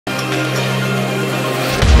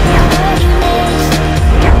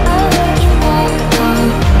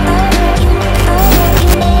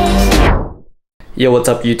Yo, what's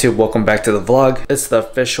up YouTube? Welcome back to the vlog. It's the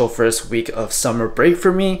official first week of summer break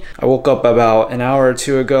for me. I woke up about an hour or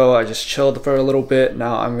two ago. I just chilled for a little bit.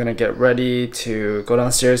 Now I'm gonna get ready to go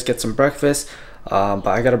downstairs, get some breakfast. But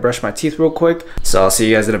I gotta brush my teeth real quick. So I'll see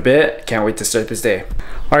you guys in a bit. Can't wait to start this day.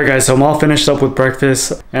 Alright guys, so I'm all finished up with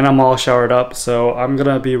breakfast and I'm all showered up. So I'm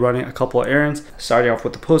gonna be running a couple of errands. Starting off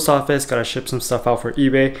with the post office, gotta ship some stuff out for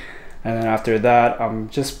eBay. And then after that, I'm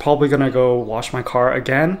just probably gonna go wash my car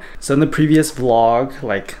again. So in the previous vlog,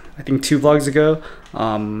 like I think 2 vlogs ago,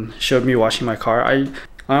 showed me washing my car. I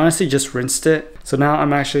honestly just rinsed it. So now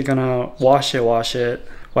I'm actually gonna wash it,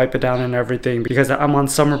 wipe it down and everything because I'm on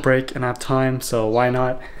summer break and I have time, so why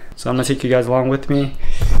not? So I'm gonna take you guys along with me.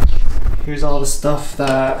 Here's all the stuff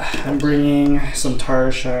that I'm bringing. Some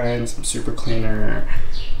tire shine, some super cleaner,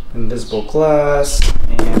 invisible glass,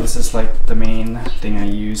 and this is like the main thing I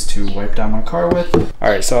use to wipe down my car with. All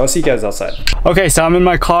right, so I'll see you guys outside. Okay, so I'm in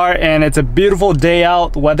my car and it's a beautiful day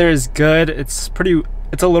out. The weather is good. It's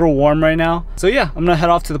a little warm right now. So yeah, I'm gonna head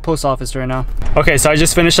off to the post office right now. Okay, so I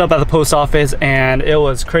just finished up at the post office and it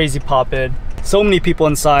was crazy poppin'. So many people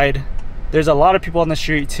inside. There's a lot of people on the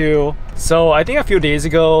street too. So I think a few days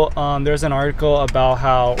ago, there's an article about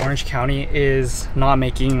how Orange County is not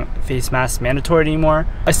making face masks mandatory anymore.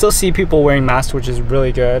 I still see people wearing masks, which is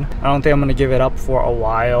really good. I don't think I'm gonna give it up for a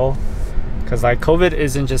while because like COVID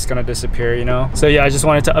isn't just gonna disappear, you know? So yeah, I just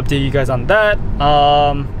wanted to update you guys on that.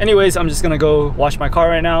 Anyways, I'm just gonna go wash my car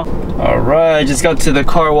right now. All right, I just got to the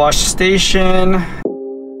car wash station.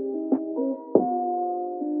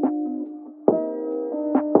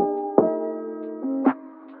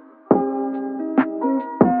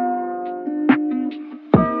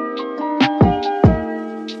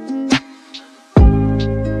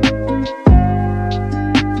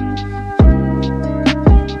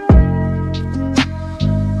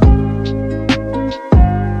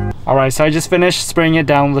 Alright, so I just finished spraying it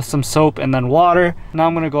down with some soap and then water. Now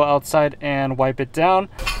I'm gonna go outside and wipe it down.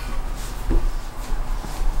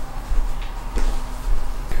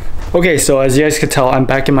 Okay, so as you guys could tell, I'm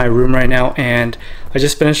back in my room right now and I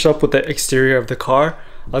just finished up with the exterior of the car.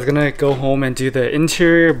 I was gonna go home and do the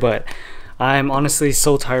interior, but I'm honestly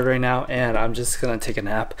so tired right now and I'm just gonna take a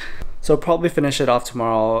nap. So I'll probably finish it off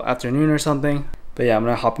tomorrow afternoon or something. But yeah, I'm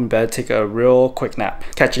gonna hop in bed, take a real quick nap.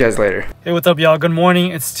 Catch you guys later. Hey, what's up y'all? Good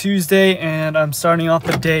morning. It's Tuesday and I'm starting off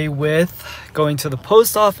the day with going to the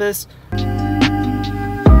post office.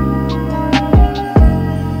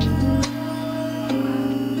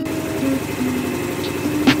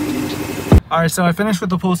 Alright, so I finished with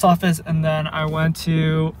the post office and then I went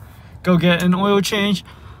to go get an oil change.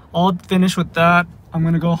 All finished with that. I'm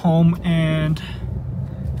gonna go home and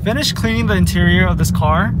finish cleaning the interior of this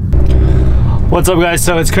car. What's up guys?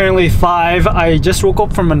 So it's currently 5. I just woke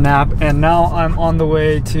up from a nap and now I'm on the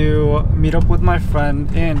way to meet up with my friend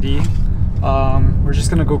Andy. We're just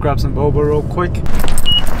gonna go grab some boba real quick.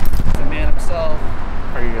 The man himself.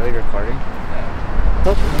 Are you really recording? Yeah.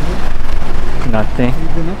 Nope. Nothing. What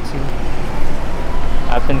have you been up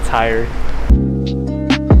to? I've been tired.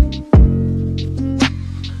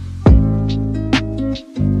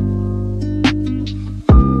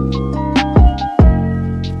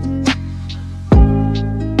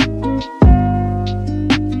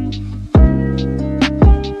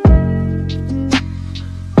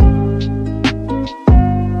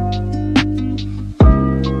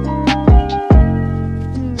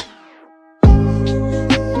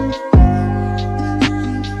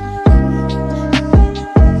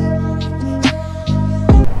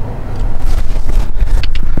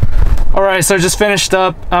 Alright, so I just finished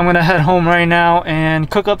up. I'm gonna head home right now and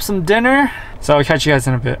cook up some dinner. So I'll catch you guys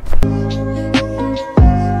in a bit.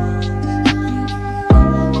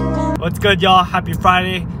 What's good y'all? Happy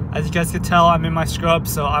Friday. As you guys can tell, I'm in my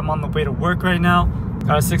scrubs, so I'm on the way to work right now.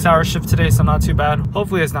 Got a 6-hour shift today, so not too bad.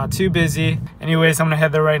 Hopefully it's not too busy. Anyways, I'm gonna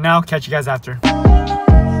head there right now. Catch you guys after.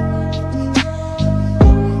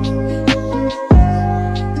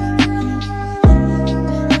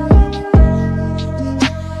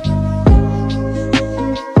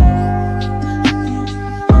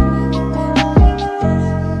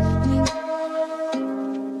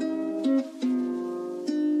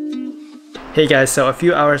 Hey guys, so a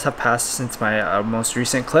few hours have passed since my most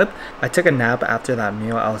recent clip. I took a nap after that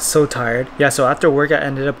meal. I was so tired. Yeah, so after work I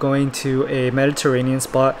ended up going to a Mediterranean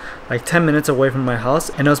spot like 10 minutes away from my house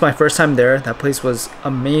and it was my first time there. That place was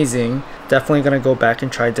amazing. Definitely gonna go back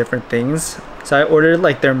and try different things. So I ordered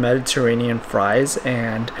like their Mediterranean fries,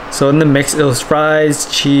 and so in the mix it was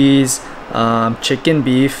fries, cheese, chicken,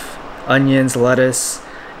 beef, onions, lettuce,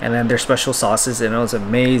 and then their special sauces, and it was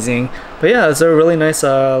amazing. But yeah, it's a really nice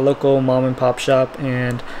local mom and pop shop,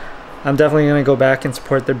 and I'm definitely gonna go back and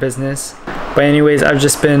support their business. But anyways, I've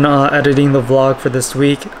just been editing the vlog for this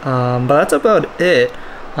week, but that's about it.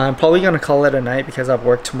 I'm probably gonna call it a night because I have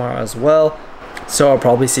work tomorrow as well. So I'll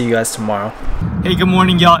probably see you guys tomorrow. Hey, good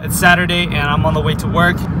morning, y'all. It's Saturday and I'm on the way to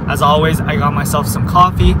work. As always, I got myself some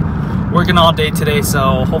coffee. Working all day today,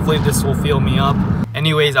 so hopefully this will fuel me up.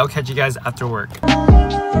 Anyways, I'll catch you guys after work.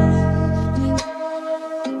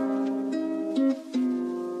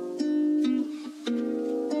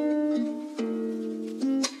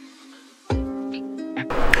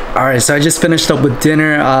 Alright, so I just finished up with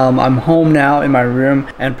dinner. I'm home now in my room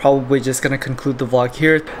and probably just gonna conclude the vlog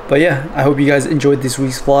here. But yeah, I hope you guys enjoyed this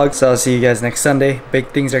week's vlog. So I'll see you guys next Sunday. Big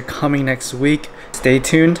things are coming next week. Stay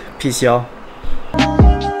tuned. Peace, y'all.